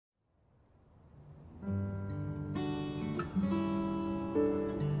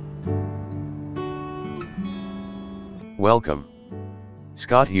Welcome.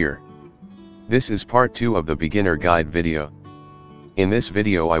 Scott here. This is part 2 of the beginner guide video. In this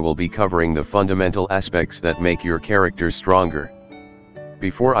video I will be covering the fundamental aspects that make your character stronger.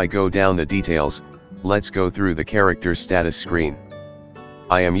 Before I go down the details, let's go through the character status screen.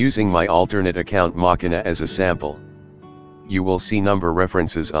 I am using my alternate account Machina as a sample. You will see number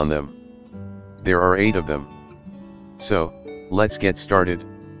references on them. There are 8 of them. So, let's get started.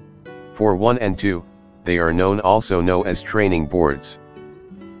 For 1 and 2, they are also known as training boards.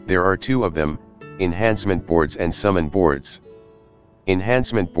 There are 2 of them, Enhancement Boards and Summon Boards.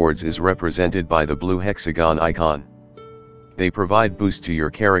 Enhancement Boards is represented by the blue hexagon icon. They provide boost to your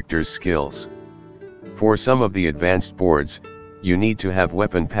character's skills. For some of the advanced boards, you need to have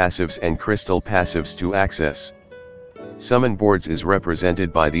weapon passives and crystal passives to access. Summon Boards is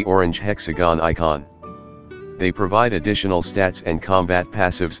represented by the orange hexagon icon. They provide additional stats and combat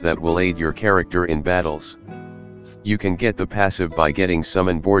passives that will aid your character in battles. You can get the passive by getting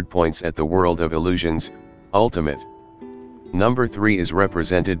Summon Board points at the World of Illusions, Ultimate. Number 3 is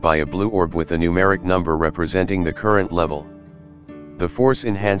represented by a blue orb with a numeric number representing the current level. The Force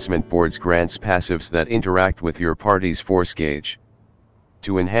Enhancement Boards grants passives that interact with your party's force gauge.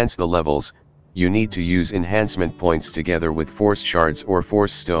 To enhance the levels, you need to use enhancement points together with force shards or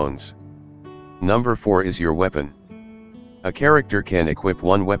force stones. Number 4 is your weapon. A character can equip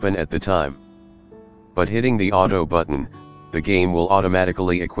one weapon at the time. But hitting the auto button, the game will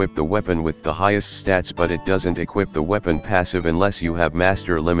automatically equip the weapon with the highest stats, but it doesn't equip the weapon passive unless you have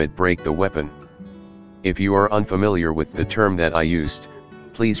master limit break the weapon. If you are unfamiliar with the term that I used,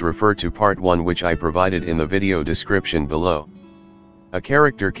 please refer to part 1 which I provided in the video description below. A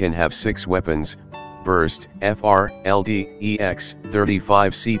character can have 6 weapons: Burst, FR, LD, EX,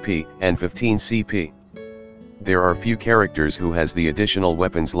 35 CP, and 15 CP. There are few characters who has the additional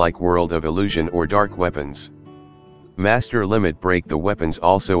weapons like World of Illusion or Dark Weapons. Master Limit Break the weapons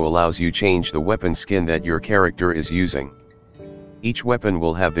also allows you change the weapon skin that your character is using. Each weapon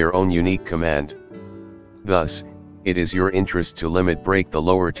will have their own unique command. Thus, it is your interest to limit break the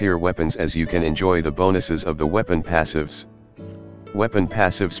lower tier weapons as you can enjoy the bonuses of the weapon passives. Weapon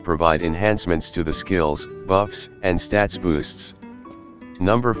passives provide enhancements to the skills, buffs, and stats boosts.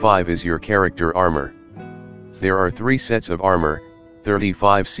 Number 5 is your character armor. There are 3 sets of armor: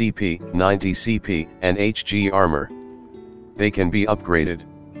 35 CP, 90 CP, and HG armor. They can be upgraded.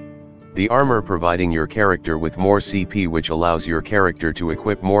 The armor providing your character with more CP, which allows your character to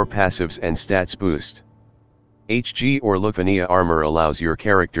equip more passives and stats boost. HG or Lufania armor allows your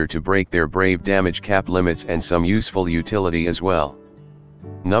character to break their brave damage cap limits and some useful utility as well.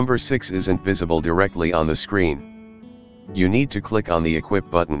 Number 6 isn't visible directly on the screen. You need to click on the equip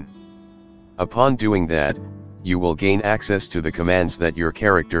button. Upon doing that, you will gain access to the commands that your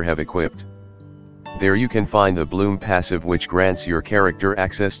character have equipped. There you can find the Bloom passive, which grants your character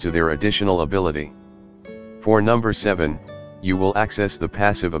access to their additional ability. For number 7, you will access the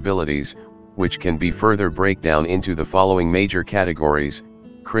passive abilities, which can be further breakdown into the following major categories: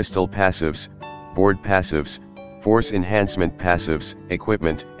 crystal passives, board passives, force enhancement passives,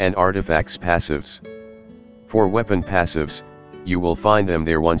 equipment and artifacts passives. For weapon passives, you will find them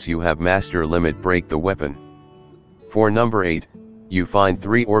there once you have master limit break the weapon. For number 8, you find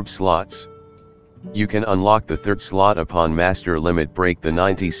 3 orb slots. You can unlock the 3rd slot upon master limit break the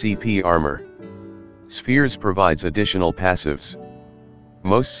 90 CP armor. Spheres provides additional passives.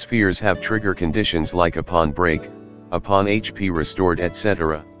 Most spheres have trigger conditions like upon break, upon HP restored,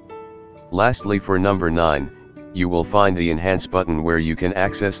 etc. Lastly, for number 9, you will find the Enhance button, where you can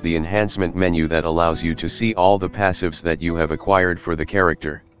access the enhancement menu that allows you to see all the passives that you have acquired for the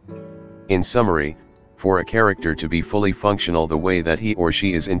character. In summary, for a character to be fully functional the way that he or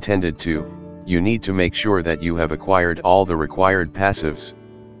she is intended to, you need to make sure that you have acquired all the required passives.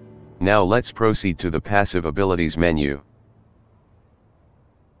 Now let's proceed to the passive abilities menu.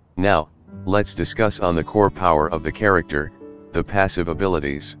 Now, let's discuss on the core power of the character, the passive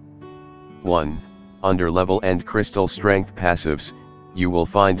abilities. 1. Under level and crystal strength passives, you will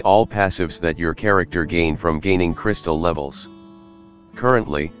find all passives that your character gain from gaining crystal levels.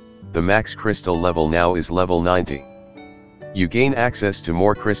 Currently, the max crystal level now is level 90. You gain access to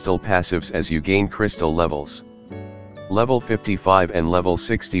more crystal passives as you gain crystal levels. Level 55 and level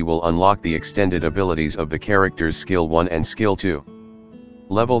 60 will unlock the extended abilities of the character's skill 1 and skill 2.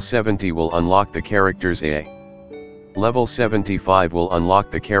 Level 70 will unlock the character's A. Level 75 will unlock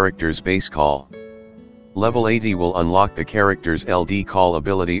the character's base call. Level 80 will unlock the character's LD call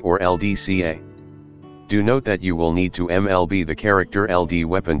ability or LDCA. Do note that you will need to MLB the character LD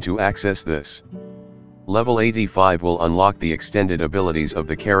weapon to access this. Level 85 will unlock the extended abilities of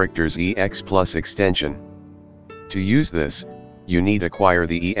the character's EX Plus extension. To use this, you need acquire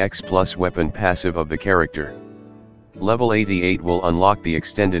the EX plus weapon passive of the character. Level 88 will unlock the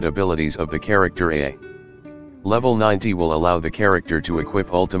extended abilities of the character AA. Level 90 will allow the character to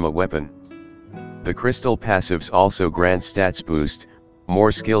equip Ultima weapon. The crystal passives also grant stats boost,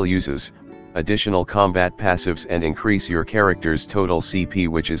 more skill uses, additional combat passives and increase your character's total CP,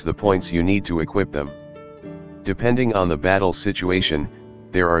 which is the points you need to equip them. Depending on the battle situation,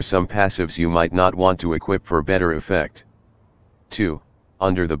 there are some passives you might not want to equip for better effect. 2.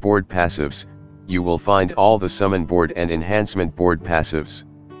 Under the board passives, you will find all the summon board and enhancement board passives.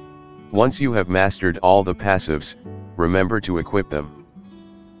 Once you have mastered all the passives, remember to equip them.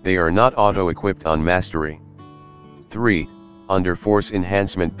 They are not auto-equipped on mastery. 3. Under force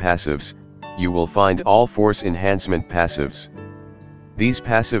enhancement passives, you will find all force enhancement passives. These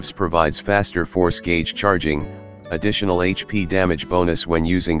passives provides faster force gauge charging, additional HP damage bonus when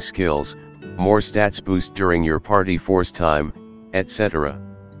using skills, more stats boost during your party force time, etc.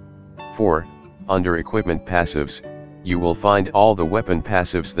 4. Under equipment passives, you will find all the weapon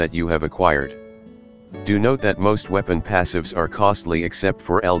passives that you have acquired. Do note that most weapon passives are costly except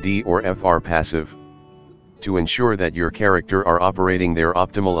for LD or FR passive. To ensure that your character are operating their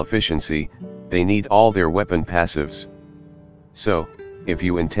optimal efficiency, they need all their weapon passives. So, if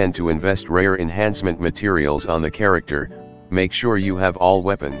you intend to invest rare enhancement materials on the character, make sure you have all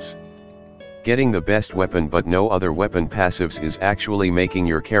weapons. Getting the best weapon but no other weapon passives is actually making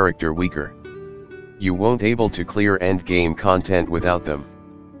your character weaker. You won't able to clear endgame content without them.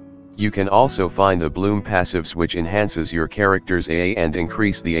 You can also find the bloom passives, which enhances your character's AA and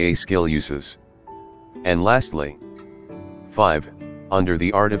increase the AA skill uses. And lastly, 5. Under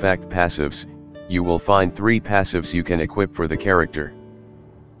the artifact passives, you will find 3 passives you can equip for the character.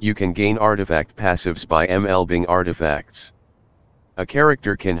 You can gain artifact passives by MLBing artifacts. A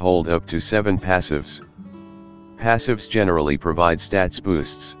character can hold up to 7 passives. Passives generally provide stats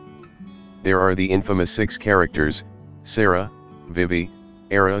boosts. There are the infamous 6 characters: Sarah, Vivi,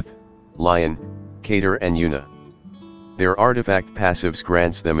 Aerith, Lion, Kater and Yuna. Their artifact passives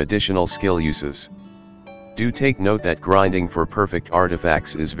grants them additional skill uses. Do take note that grinding for perfect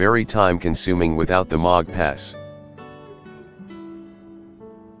artifacts is very time consuming without the MOG pass.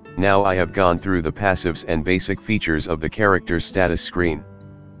 Now I have gone through the passives and basic features of the character's status screen.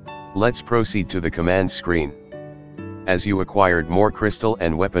 Let's proceed to the command screen. As you acquired more crystal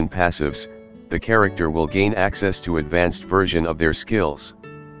and weapon passives, the character will gain access to advanced version of their skills.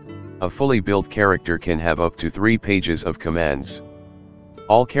 A fully built character can have up to 3 pages of commands.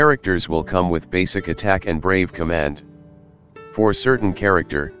 All characters will come with basic attack and brave command. For certain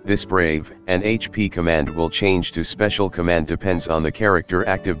character, this brave and HP command will change to special command, depends on the character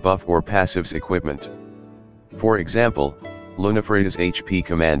active buff or passives equipment. For example, Lunafreda's HP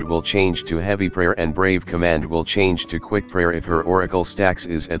command will change to heavy prayer and brave command will change to quick prayer if her oracle stacks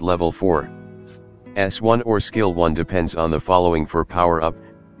is at level 4. S1 or skill 1 depends on the following for power up: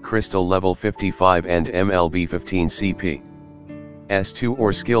 crystal level 55 and MLB 15 CP. S2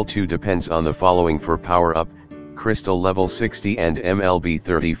 or skill 2 depends on the following for power up: crystal level 60 and MLB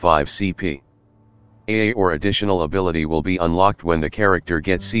 35 CP. AA or additional ability will be unlocked when the character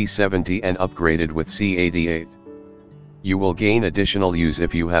gets C70 and upgraded with C88. You will gain additional use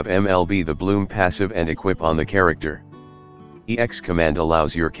if you have MLB the bloom passive and equip on the character. EX command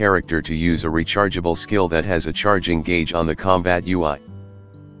allows your character to use a rechargeable skill that has a charging gauge on the combat UI.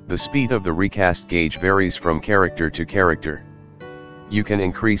 The speed of the recast gauge varies from character to character. You can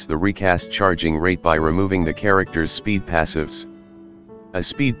increase the recast charging rate by removing the character's speed passives. A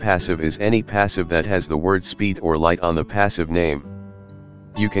speed passive is any passive that has the word speed or light on the passive name.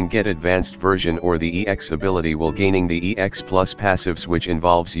 You can get advanced version or the EX ability while gaining the EX plus passives, which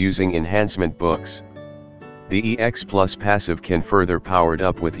involves using enhancement books. The EX plus passive can further powered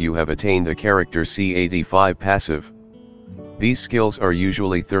up with you have attained the character C85 passive. These skills are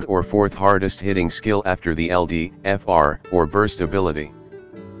usually 3rd or 4th hardest hitting skill after the LD, FR, or burst ability.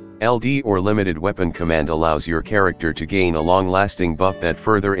 LD or limited weapon command allows your character to gain a long-lasting buff that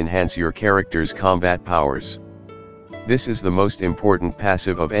further enhance your character's combat powers. This is the most important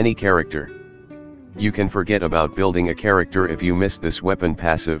passive of any character. You can forget about building a character if you miss this weapon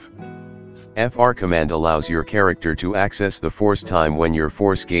passive. FR command allows your character to access the force time when your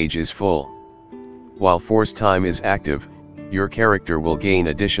force gauge is full. While force time is active, your character will gain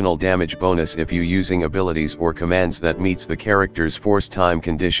additional damage bonus if you using abilities or commands that meets the character's force time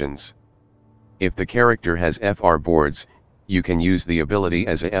conditions. If the character has FR boards, you can use the ability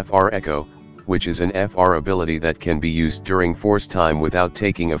as a FR Echo, which is an FR ability that can be used during force time without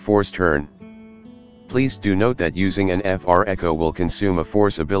taking a force turn. Please do note that using an FR Echo will consume a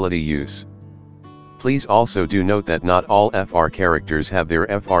force ability use. Please also do note that not all FR characters have their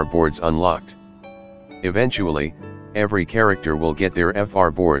FR boards unlocked. Eventually, every character will get their FR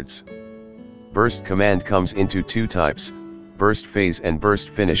boards. Burst command comes into two types, burst phase and burst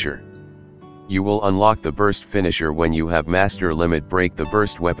finisher. You will unlock the burst finisher when you have master limit break the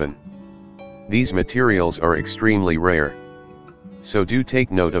burst weapon. These materials are extremely rare, so do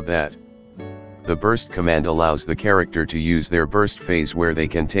take note of that. The burst command allows the character to use their burst phase where they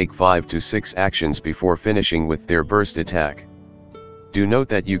can take 5 to 6 actions before finishing with their burst attack. Do note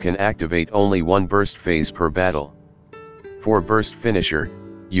that you can activate only one burst phase per battle. For burst finisher,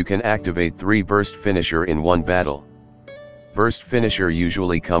 you can activate 3 burst finisher in one battle. Burst finisher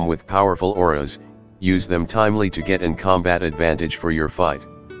usually come with powerful auras, use them timely to get an combat advantage for your fight.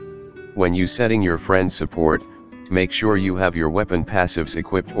 When you setting your friend support, make sure you have your weapon passives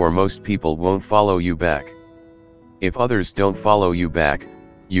equipped or most people won't follow you back. If others don't follow you back,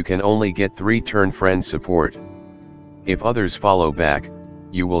 you can only get 3 turn friend support. If others follow back,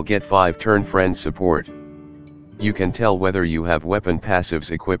 you will get 5 turn friend support. You can tell whether you have weapon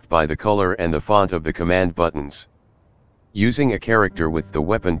passives equipped by the color and the font of the command buttons. Using a character with the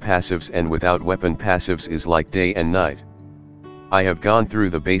weapon passives and without weapon passives is like day and night. I have gone through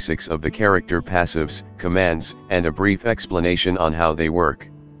the basics of the character passives, commands, and a brief explanation on how they work.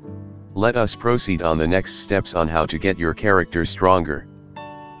 Let us proceed on the next steps on how to get your character stronger.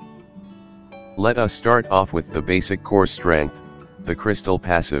 Let us start off with the basic core strength, the crystal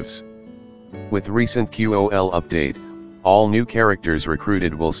passives. With recent QOL update, all new characters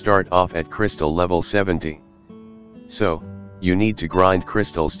recruited will start off at crystal level 70. So, you need to grind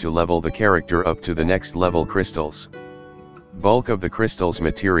crystals to level the character up to the next level crystals. Bulk of the crystals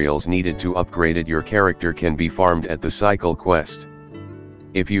materials needed to upgrade your character can be farmed at the cycle quest.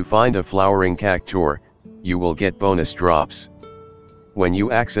 If you find a flowering cactuar, you will get bonus drops. When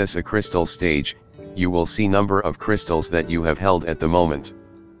you access a crystal stage, you will see number of crystals that you have held at the moment.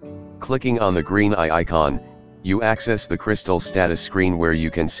 Clicking on the green eye icon, you access the crystal status screen where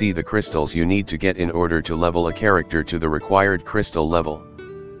you can see the crystals you need to get in order to level a character to the required crystal level.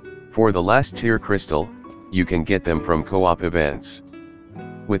 For the last tier crystal, you can get them from co-op events.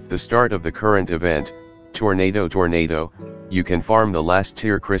 With the start of the current event, Tornado, you can farm the last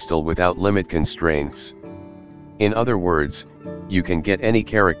tier crystal without limit constraints. In other words, you can get any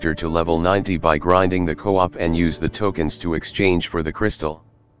character to level 90 by grinding the co-op and use the tokens to exchange for the crystal.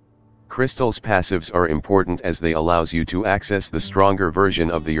 Crystals passives are important as they allows you to access the stronger version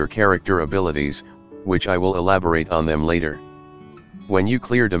of your character abilities, which I will elaborate on them later. When you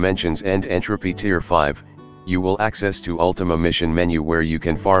clear Dimensions End Entropy Tier 5, you will access to Ultima Mission menu where you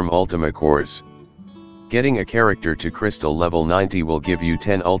can farm Ultima Cores. Getting a character to crystal level 90 will give you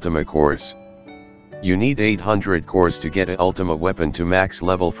 10 Ultima Cores. You need 800 cores to get a Ultima weapon to max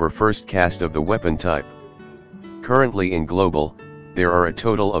level for first cast of the weapon type. Currently in Global, there are a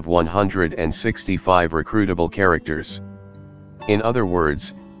total of 165 recruitable characters. In other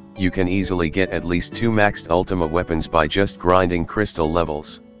words, you can easily get at least 2 maxed Ultima weapons by just grinding crystal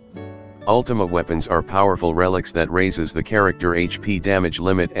levels. Ultima weapons are powerful relics that raises the character HP damage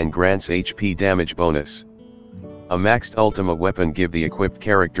limit and grants HP damage bonus. A maxed Ultima weapon give the equipped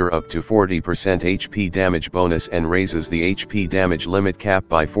character up to 40% HP damage bonus and raises the HP damage limit cap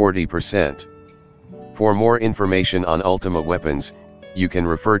by 40%. For more information on Ultima weapons, you can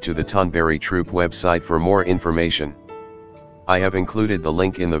refer to the Tonberry Troupe website for more information. I have included the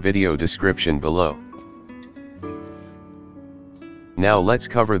link in the video description below. Now let's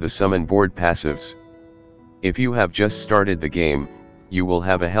cover the summon board passives. If you have just started the game, you will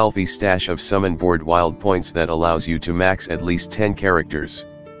have a healthy stash of summon board wild points that allows you to max at least 10 characters.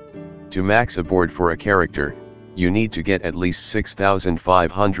 To max a board for a character, you need to get at least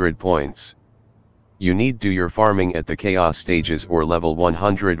 6,500 points. You need do your farming at the chaos stages or level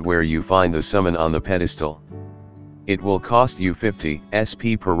 100 where you find the summon on the pedestal. It will cost you 50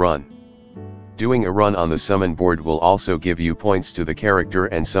 SP per run. Doing a run on the summon board will also give you points to the character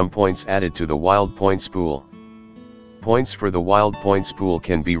and some points added to the wild points pool. Points for the wild points pool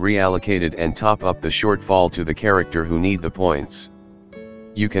can be reallocated and top up the shortfall to the character who need the points.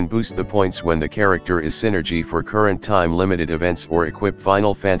 You can boost the points when the character is synergy for current time limited events or equip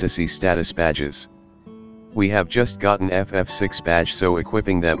Final Fantasy status badges. We have just gotten FF6 badge, so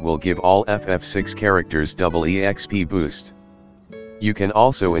equipping that will give all FF6 characters double EXP boost. You can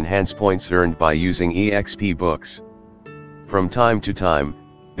also enhance points earned by using EXP books. From time to time,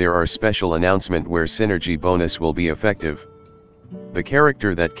 there are special announcement where synergy bonus will be effective. The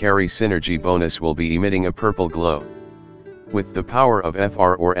character that carries synergy bonus will be emitting a purple glow. With the power of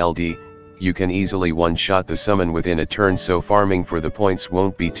FR or LD, you can easily one-shot the summon within a turn, so farming for the points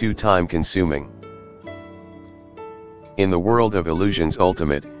won't be too time consuming. In the world of Illusions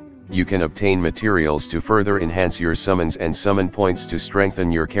Ultimate, you can obtain materials to further enhance your summons and summon points to strengthen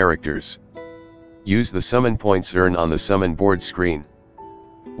your characters. Use the summon points earned on the summon board screen.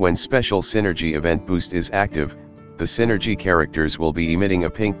 When Special Synergy Event Boost is active, the Synergy characters will be emitting a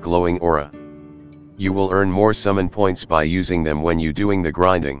pink glowing aura. You will earn more summon points by using them when you doing the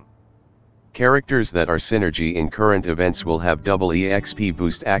grinding. Characters that are Synergy in current events will have double EXP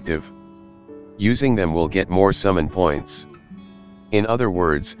boost active. Using them will get more summon points. In other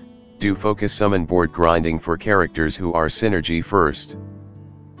words, do focus summon board grinding for characters who are Synergy first.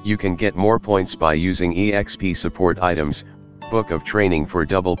 You can get more points by using EXP support items, Book of Training for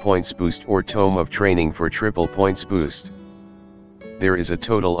double points boost or Tome of Training for triple points boost. There is a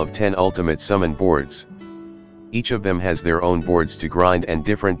total of 10 ultimate summon boards. Each of them has their own boards to grind and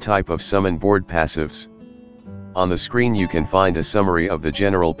different type of summon board passives. On the screen you can find a summary of the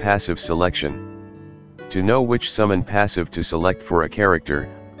general passive selection. To know which summon passive to select for a character,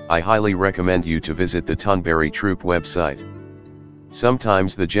 I highly recommend you to visit the Tonberry Troupe website.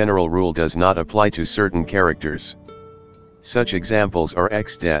 Sometimes the general rule does not apply to certain characters. Such examples are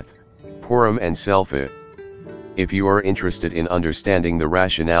X-Death, Porum and Selfie. If you are interested in understanding the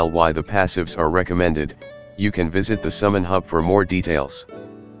rationale why the passives are recommended, you can visit the Summon Hub for more details.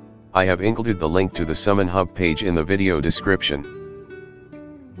 I have included the link to the Summon Hub page in the video description.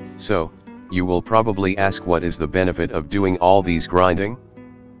 So, you will probably ask, what is the benefit of doing all these grinding?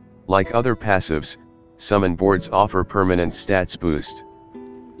 Like other passives, summon boards offer permanent stats boost.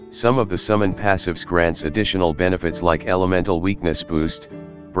 Some of the summon passives grants additional benefits like elemental weakness boost,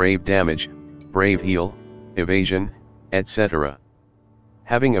 brave damage, brave heal, evasion, etc.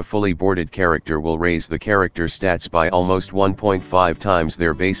 Having a fully boarded character will raise the character stats by almost 1.5 times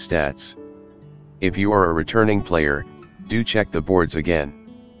their base stats. If you are a returning player, do check the boards again.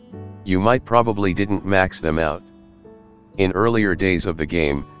 You might probably didn't max them out. In earlier days of the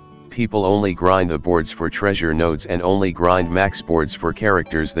game, people only grind the boards for treasure nodes and only grind max boards for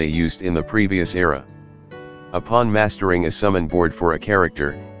characters they used in the previous era. Upon mastering a summon board for a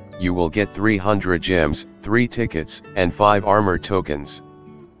character, you will get 300 gems, 3 tickets, and 5 armor tokens.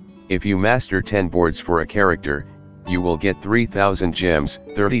 If you master 10 boards for a character, you will get 3000 gems,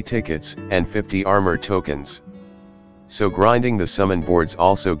 30 tickets, and 50 armor tokens. So grinding the summon boards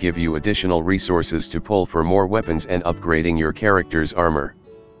also give you additional resources to pull for more weapons and upgrading your character's armor.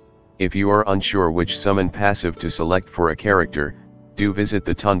 If you are unsure which summon passive to select for a character, do visit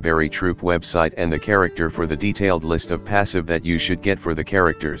the Tonberry Troupe website and the character for the detailed list of passive that you should get for the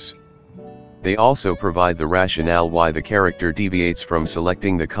characters. They also provide the rationale why the character deviates from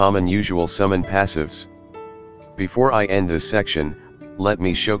selecting the common usual summon passives. Before I end this section, let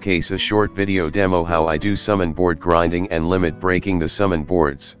me showcase a short video demo how I do summon board grinding and limit breaking the summon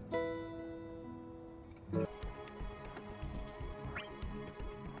boards.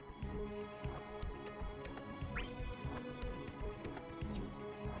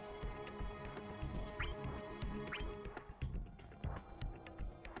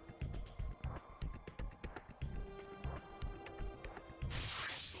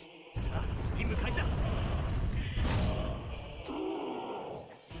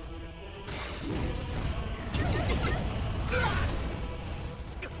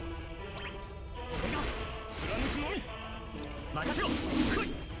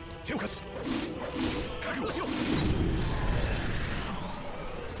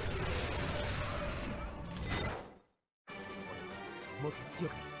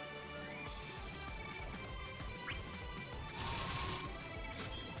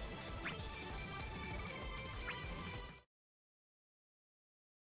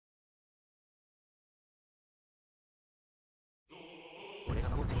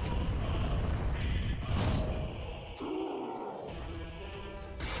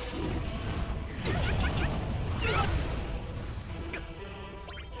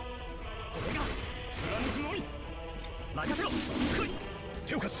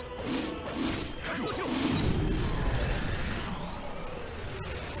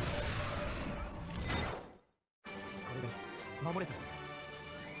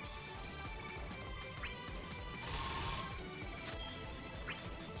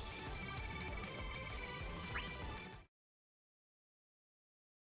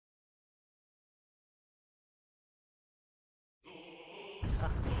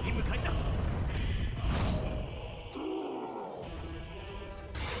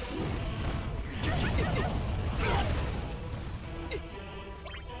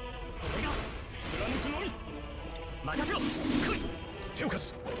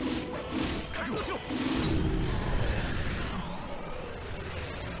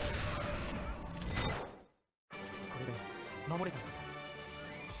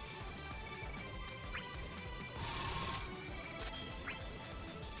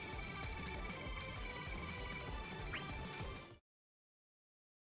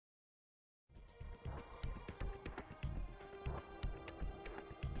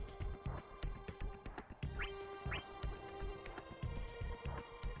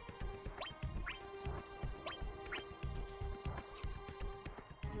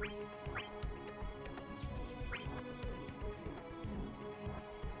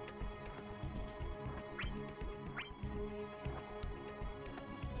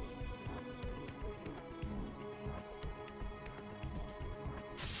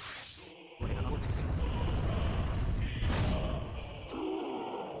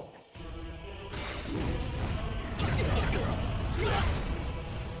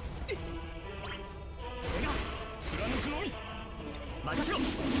 任せろ。来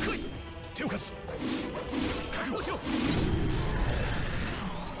い。手を貸す。覚悟しろ。こ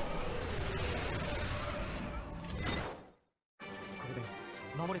れで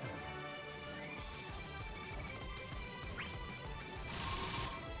守れた。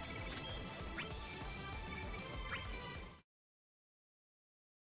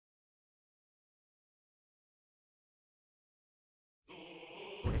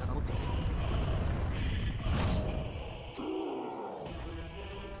俺が守ってみせる。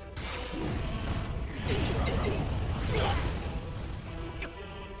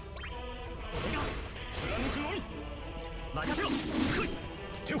貫くのみ。任せろ。来い。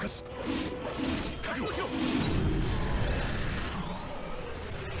手を貸す。覚悟しろ。こ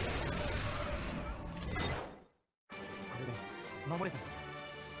れで守れた。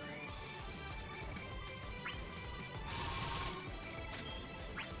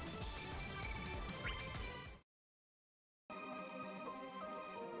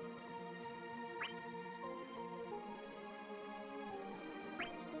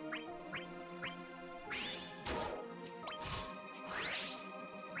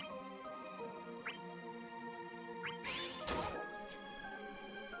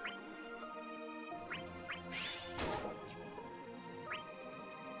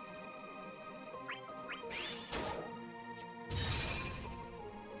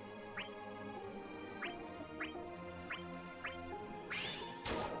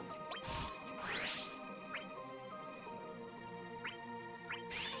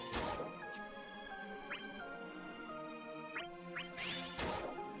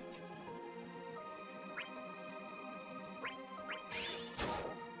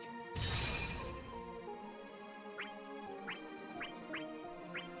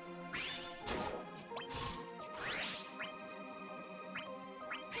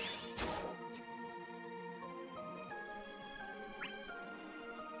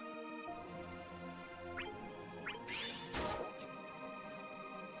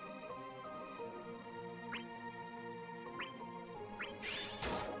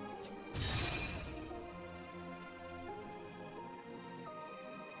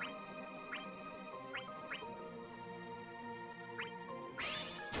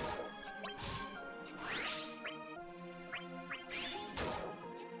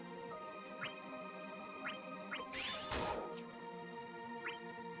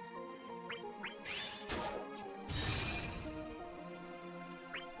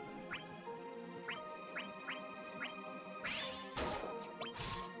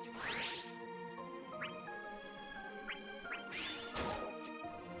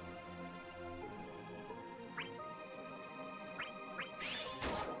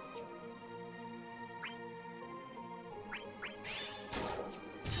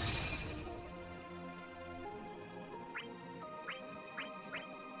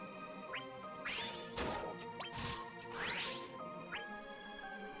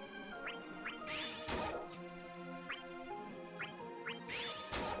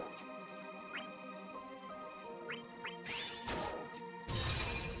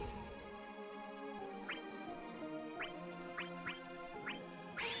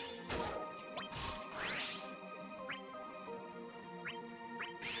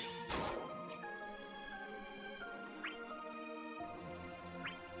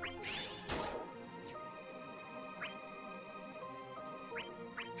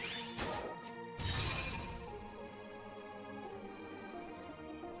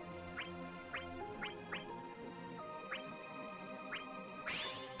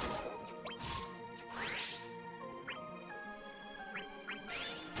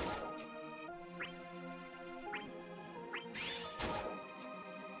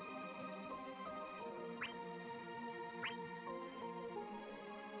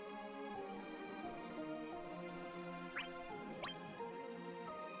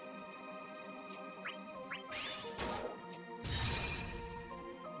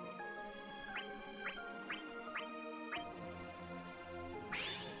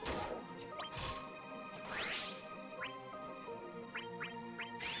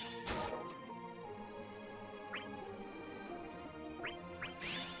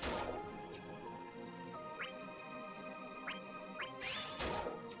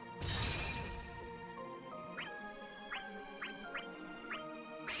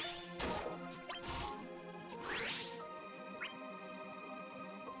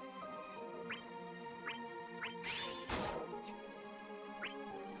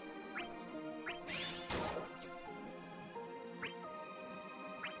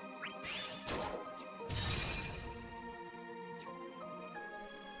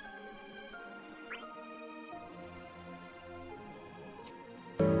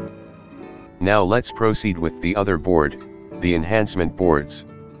Now let's proceed with the other board, the Enhancement Boards.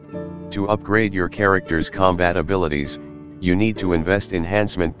 To upgrade your character's combat abilities, you need to invest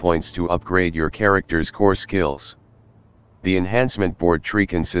enhancement points to upgrade your character's core skills. The Enhancement Board tree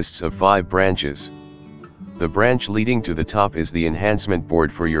consists of 5 branches. The branch leading to the top is the Enhancement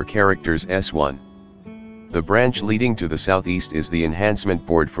Board for your character's S1. The branch leading to the southeast is the Enhancement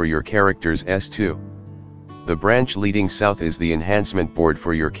Board for your character's S2. The branch leading south is the Enhancement Board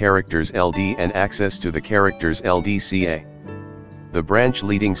for your character's LD and access to the character's LDCA. The branch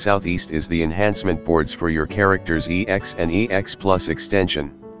leading southeast is the Enhancement Boards for your character's EX and EX Plus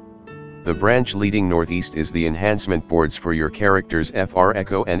extension. The branch leading northeast is the Enhancement Boards for your character's FR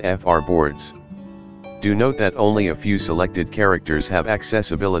Echo and FR Boards. Do note that only a few selected characters have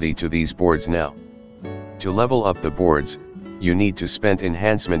accessibility to these boards now. To level up the boards, you need to spend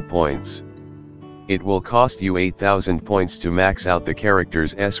enhancement points. It will cost you 8,000 points to max out the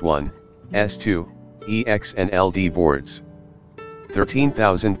character's S1, S2, EX and LD boards.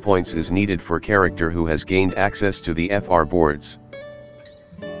 13,000 points is needed for character who has gained access to the FR boards.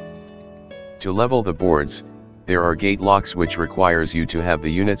 To level the boards, there are gate locks which requires you to have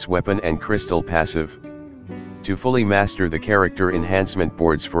the unit's weapon and crystal passive. To fully master the character enhancement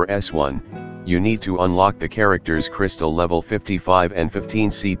boards for S1, you need to unlock the character's crystal level 55 and 15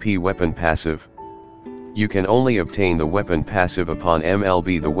 CP weapon passive. You can only obtain the weapon passive upon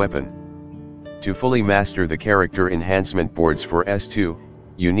MLB the weapon. To fully master the character enhancement boards for S2,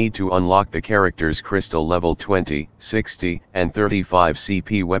 you need to unlock the character's crystal level 20, 60, and 35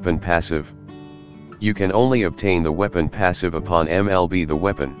 CP weapon passive. You can only obtain the weapon passive upon MLB the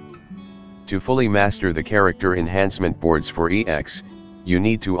weapon. To fully master the character enhancement boards for EX, you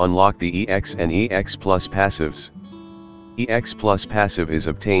need to unlock the EX and EX Plus passives. EX Plus passive is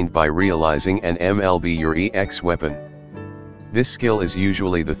obtained by realizing and MLB your EX weapon. This skill is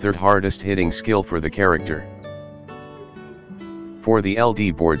usually the third hardest hitting skill for the character. For the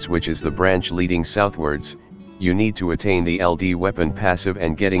LD boards, which is the branch leading southwards, you need to attain the LD weapon passive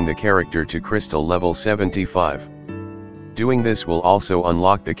and getting the character to crystal level 75. Doing this will also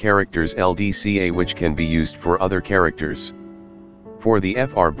unlock the character's LDCA, which can be used for other characters. For the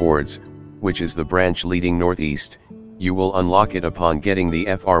FR boards, which is the branch leading northeast, you will unlock it upon getting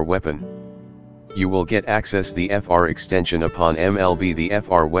the FR weapon. You will get access the FR extension upon MLB the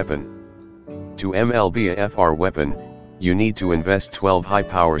FR weapon. To MLB a FR weapon, you need to invest 12 high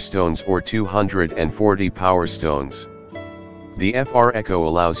power stones or 240 power stones. The FR Echo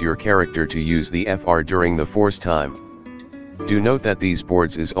allows your character to use the FR during the force time. Do note that these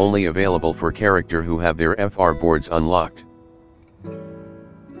boards is only available for character who have their FR boards unlocked.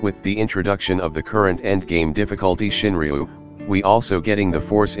 With the introduction of the current endgame difficulty Shinryu, we also getting the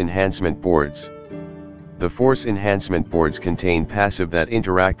Force Enhancement Boards. The Force Enhancement Boards contain passive that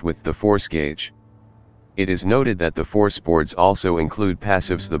interact with the Force gauge. It is noted that the Force boards also include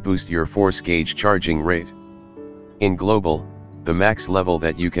passives that boost your Force gauge charging rate. In global, the max level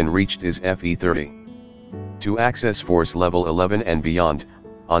that you can reach is FE30. To access Force level 11 and beyond,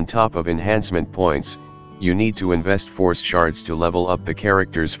 on top of enhancement points, you need to invest Force shards to level up the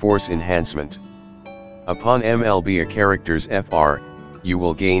character's Force enhancement. Upon MLB a character's FR, you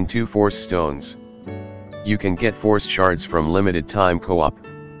will gain 2 Force stones. You can get Force shards from limited time co-op,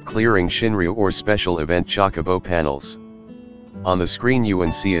 clearing Shinryu or special event Chocobo panels. On the screen you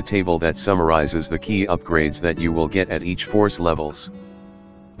can see a table that summarizes the key upgrades that you will get at each Force levels.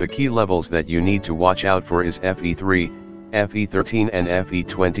 The key levels that you need to watch out for is FE3, FE13 and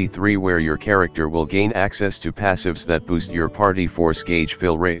FE23, where your character will gain access to passives that boost your party Force gauge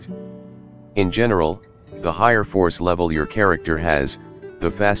fill rate. In general, the higher Force level your character has, the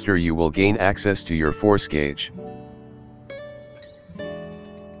faster you will gain access to your Force gauge.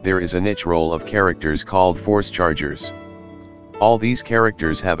 There is a niche role of characters called Force Chargers. All these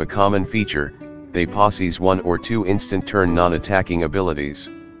characters have a common feature: they possess 1 or 2 instant turn non-attacking abilities.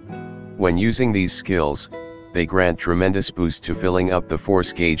 When using these skills, they grant tremendous boost to filling up the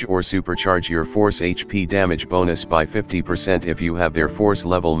Force gauge or supercharge your Force HP damage bonus by 50% if you have their Force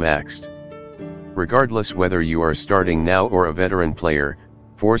level maxed. Regardless whether you are starting now or a veteran player,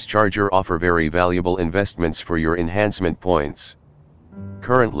 Force Charger offer very valuable investments for your enhancement points.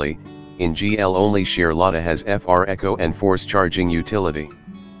 Currently, in GL only Charlotta has FR Echo and Force Charging utility.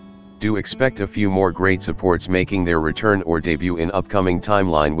 Do expect a few more great supports making their return or debut in upcoming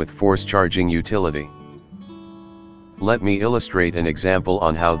timeline with Force Charging utility. Let me illustrate an example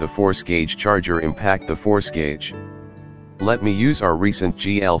on how the Force Gauge Charger impact the Force Gauge. Let me use our recent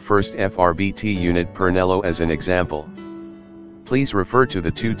GL First FRBT unit Pernello as an example. Please refer to the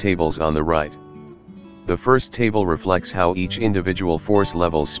 2 tables on the right. The first table reflects how each individual force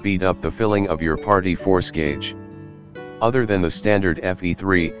levels speed up the filling of your party force gauge. Other than the standard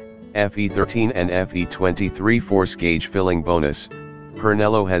FE3, FE13 and FE23 force gauge filling bonus,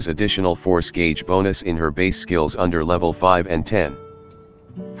 Pernello has additional force gauge bonus in her base skills under level 5 and 10.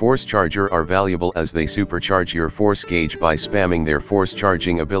 Force Charger are valuable as they supercharge your force gauge by spamming their force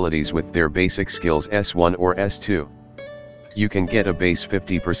charging abilities with their basic skills S1 or S2. You can get a base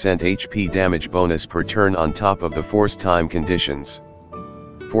 50% HP damage bonus per turn on top of the force time conditions.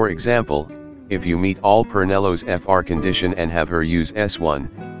 For example, if you meet all Pernello's FR condition and have her use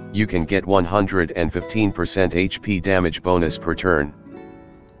S1, you can get 115% HP damage bonus per turn.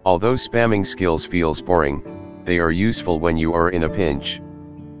 Although spamming skills feels boring, they are useful when you are in a pinch.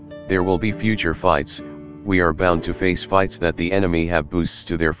 There will be future fights, we are bound to face fights that the enemy have boosts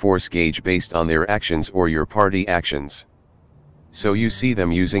to their force gauge based on their actions or your party actions. So you see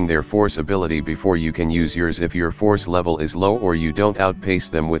them using their force ability before you can use yours if your force level is low or you don't outpace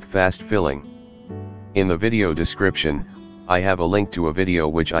them with fast filling. In the video description, I have a link to a video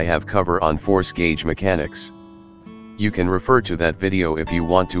which I have cover on force gauge mechanics. You can refer to that video if you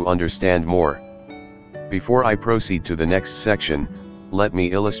want to understand more. Before I proceed to the next section, let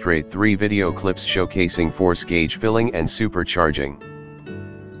me illustrate 3 video clips showcasing force gauge filling and supercharging.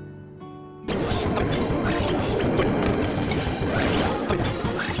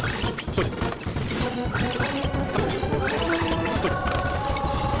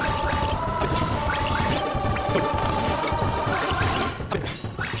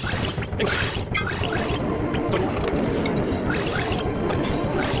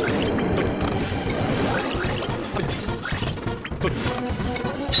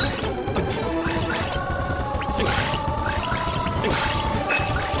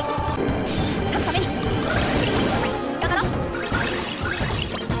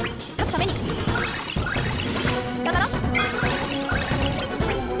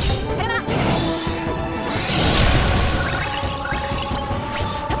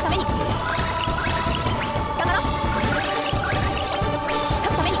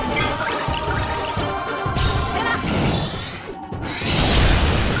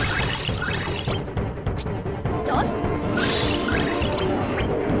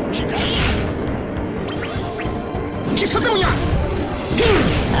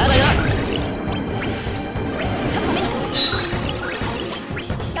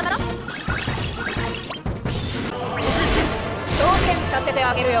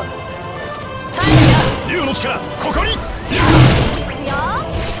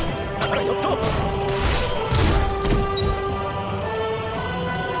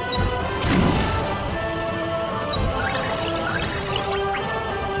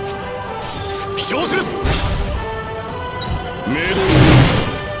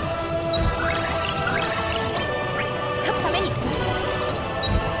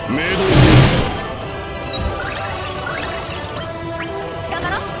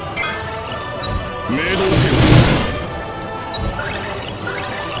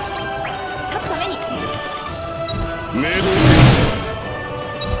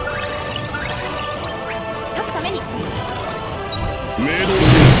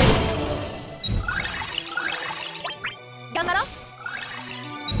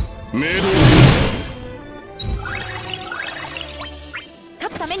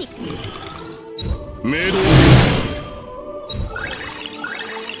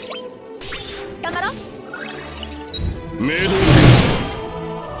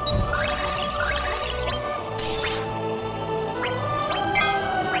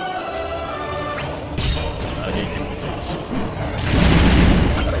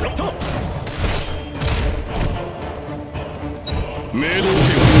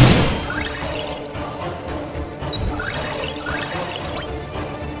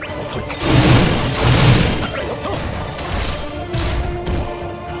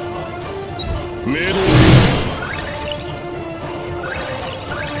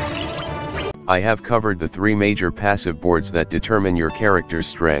 I have covered the 3 major passive boards that determine your character's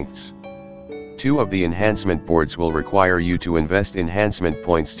strengths. 2 of the enhancement boards will require you to invest enhancement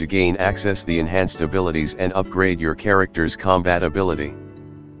points to gain access the enhanced abilities and upgrade your character's combat ability.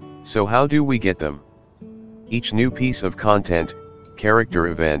 So how do we get them? Each new piece of content, character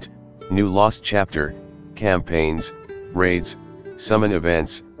event, new lost chapter, campaigns, raids, summon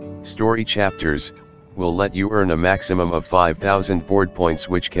events, story chapters, will let you earn a maximum of 5,000 board points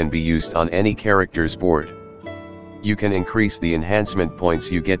which can be used on any character's board. You can increase the enhancement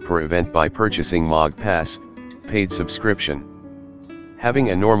points you get per event by purchasing Mog Pass, paid subscription. Having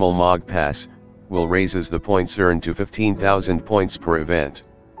a normal Mog Pass will raises the points earned to 15,000 points per event.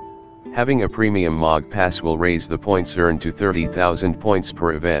 Having a premium MOG pass will raise the points earned to 30,000 points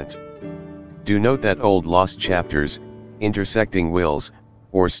per event. Do note that old lost chapters, intersecting wills,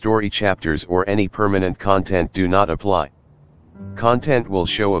 or story chapters or any permanent content do not apply. Content will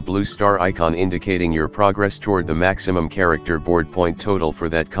show a blue star icon indicating your progress toward the maximum character board point total for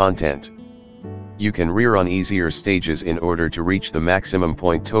that content. You can rerun easier stages in order to reach the maximum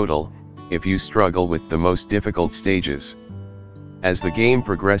point total, if you struggle with the most difficult stages. As the game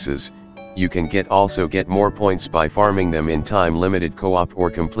progresses, you can also get more points by farming them in time-limited co-op or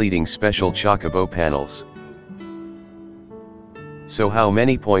completing special chocobo panels. So how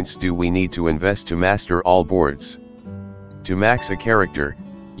many points do we need to invest to master all boards? To max a character,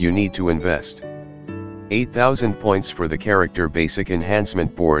 you need to invest 8,000 points for the character basic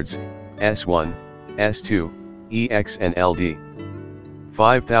enhancement boards, S1, S2, EX and LD.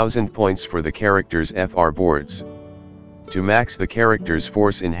 5,000 points for the character's FR boards. To max the character's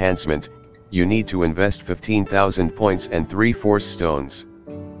force enhancement, you need to invest 15,000 points and 3 force stones.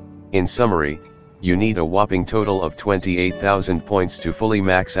 In summary, you need a whopping total of 28,000 points to fully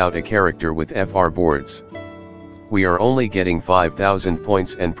max out a character with FR boards. We are only getting 5,000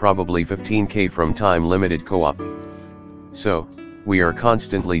 points and probably 15k from time-limited co-op. So, we are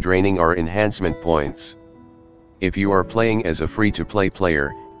constantly draining our enhancement points. If you are playing as a free-to-play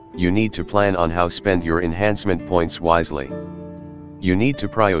player, you need to plan on how to spend your enhancement points wisely. You need to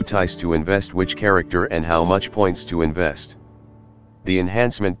prioritize to invest which character and how much points to invest. The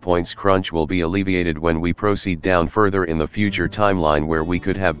enhancement points crunch will be alleviated when we proceed down further in the future timeline, where we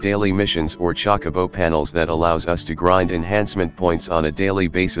could have daily missions or chocobo panels that allows us to grind enhancement points on a daily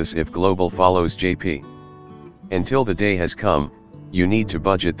basis if global follows JP. Until the day has come, you need to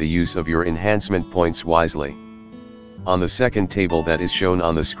budget the use of your enhancement points wisely. On the second table that is shown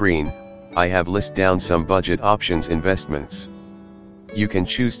on the screen, I have listed down some budget options investments. You can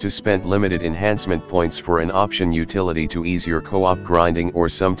choose to spend limited enhancement points for an option utility to ease your co-op grinding, or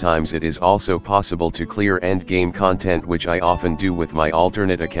sometimes it is also possible to clear endgame content, which I often do with my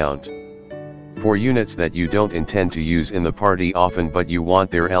alternate account. For units that you don't intend to use in the party often but you want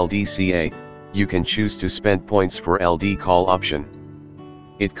their LDCA, you can choose to spend points for LD call option.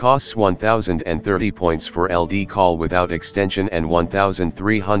 It costs 1030 points for LD call without extension and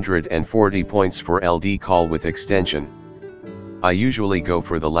 1340 points for LD call with extension. I usually go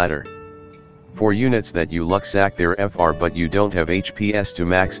for the latter. For units that you luck-sack their FR but you don't have HPS to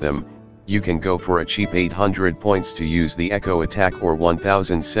max them, you can go for a cheap 800 points to use the Echo attack, or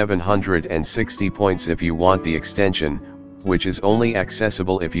 1760 points if you want the extension, which is only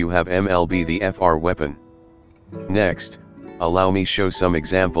accessible if you have MLB the FR weapon. Next, allow me show some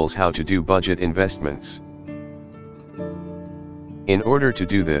examples how to do budget investments. In order to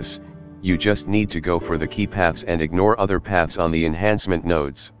do this, you just need to go for the key paths and ignore other paths on the enhancement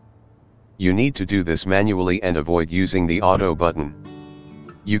nodes. You need to do this manually and avoid using the auto button.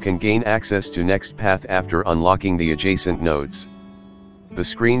 You can gain access to next path after unlocking the adjacent nodes. The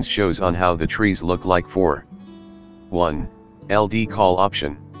screens shows on how the trees look like for 1. LD call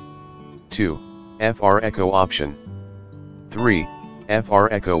option, 2. FR echo option, 3. FR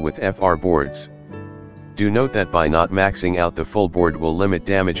echo with FR boards. Do note that by not maxing out the full board will limit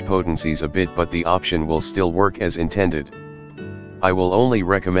damage potencies a bit, but the option will still work as intended. I will only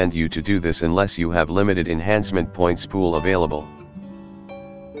recommend you to do this unless you have limited enhancement points pool available.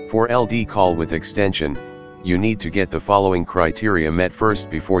 For LD call with extension, you need to get the following criteria met first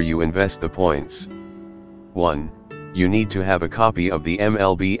before you invest the points. 1. You need to have a copy of the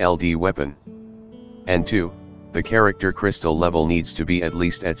MLB LD weapon. And 2. The character crystal level needs to be at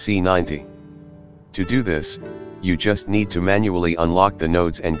least at C90. To do this, you just need to manually unlock the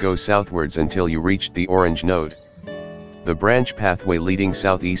nodes and go southwards until you reach the orange node. The branch pathway leading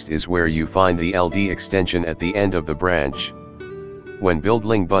southeast is where you find the LD extension at the end of the branch. When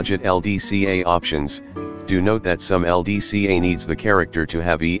building budget LDCA options, do note that some LDCA needs the character to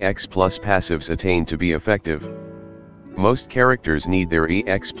have EX plus passives attained to be effective. Most characters need their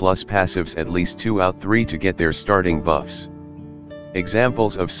EX plus passives at least 2 out 3 to get their starting buffs.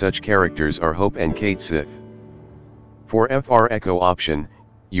 Examples of such characters are Hope and Kate Sith. For FR Echo option,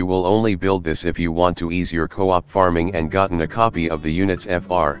 you will only build this if you want to ease your co-op farming and gotten a copy of the unit's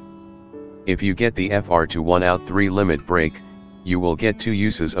FR. If you get the FR to 1 out 3 limit break, you will get 2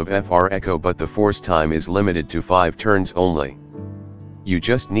 uses of FR Echo, but the force time is limited to 5 turns only. You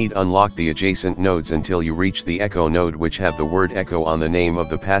just need unlock the adjacent nodes until you reach the Echo node, which have the word Echo on the name of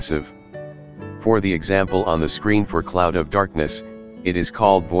the passive. For the example on the screen for Cloud of Darkness, it is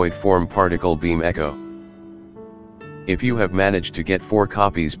called Void Form Particle Beam Echo. If you have managed to get 4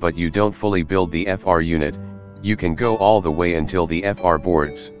 copies but you don't fully build the FR unit, you can go all the way until the FR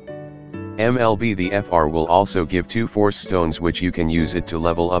boards. MLB the FR will also give 2 force stones which you can use it to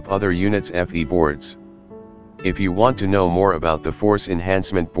level up other units' FE boards. If you want to know more about the force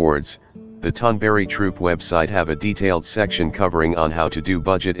enhancement boards, the Tonberry Troupe website have a detailed section covering on how to do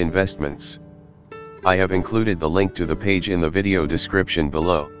budget investments. I have included the link to the page in the video description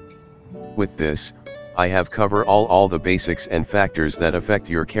below. With this, I have covered all the basics and factors that affect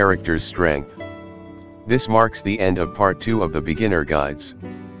your character's strength. This marks the end of part 2 of the beginner guides.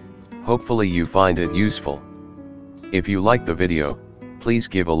 Hopefully you find it useful. If you like the video, please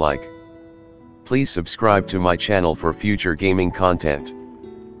give a like. Please subscribe to my channel for future gaming content.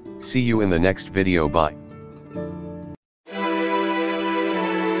 See you in the next video. Bye.